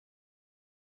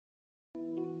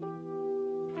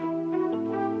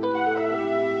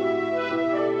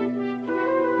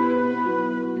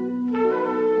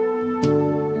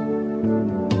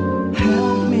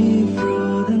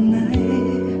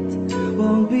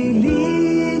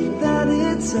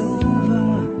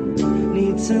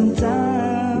some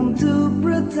time to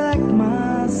protect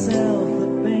myself. The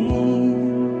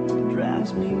pain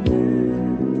drives me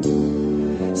mad.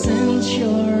 Since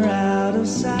you're out of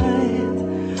sight,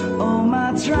 all my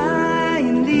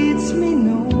trying leads me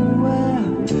nowhere.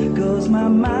 'Cause my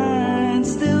mind's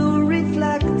still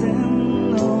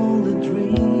reflecting all the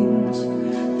dreams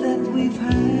that we've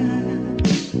had.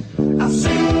 I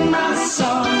sing my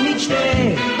song each day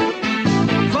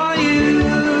for you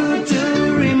to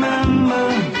remember,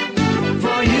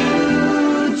 for you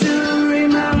to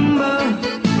remember.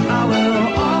 I will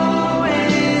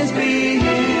always be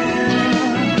here.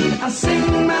 I sing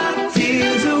my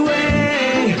tears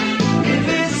away, if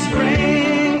it's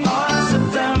spring or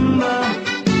September,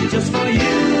 just for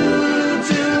you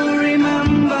to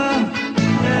remember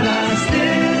that I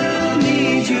still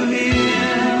need you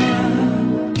here.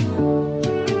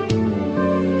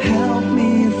 Help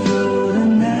me through the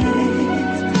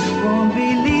night, won't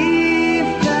believe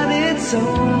that it's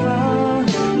over.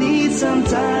 Need some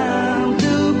time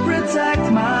to protect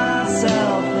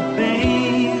myself. The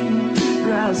pain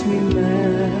drives me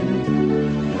mad.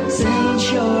 Since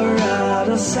you're out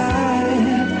of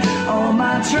sight, all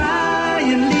my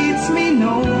trying leads me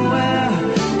nowhere.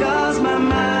 'Cause my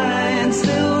mind's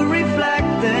still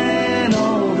reflecting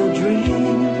all the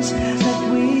dreams that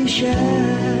we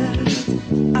shared.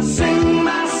 I sing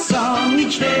my song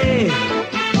each day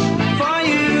for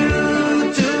you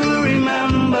to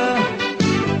remember,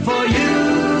 for you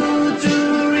to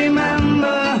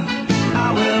remember. I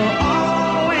will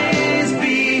always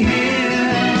be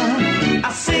here.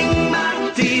 I sing my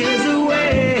tears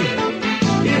away,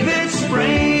 if it's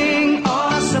spring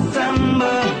or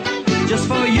September, just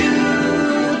for you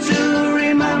to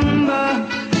remember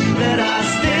that I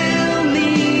still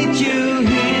need you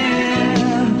here.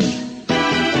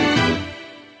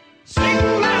 Sing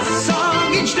my song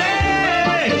each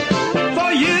day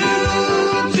for you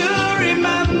to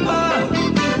remember,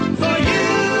 for you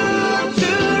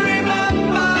to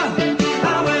remember.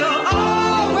 I will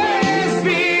always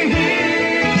be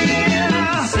here.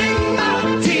 Sing my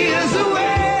tears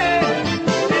away,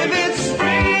 if it's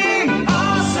spring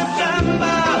or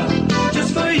September,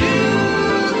 just for you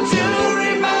to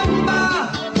remember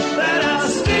that I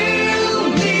still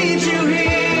need you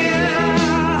here.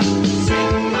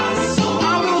 Sing my song,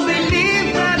 I won't believe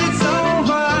that it's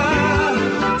over.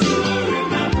 To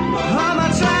remember, all my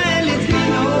trying leads me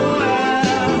nowhere.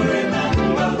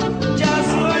 Just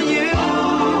for you,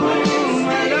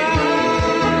 my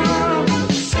love.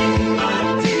 Sing my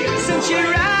tears, since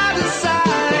you're out of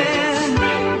sight,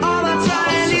 all my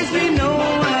trying leads me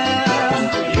nowhere.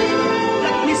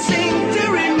 Let me sing to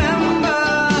remember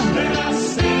that I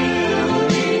still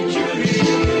need you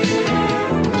here.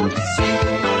 Sing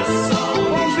my song,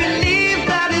 won't believe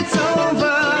that it's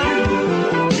over.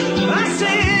 I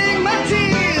sing my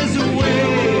tears away.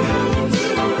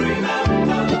 To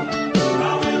remember,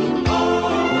 I will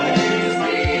always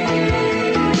be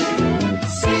here.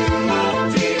 Sing my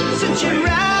tears, since you're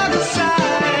out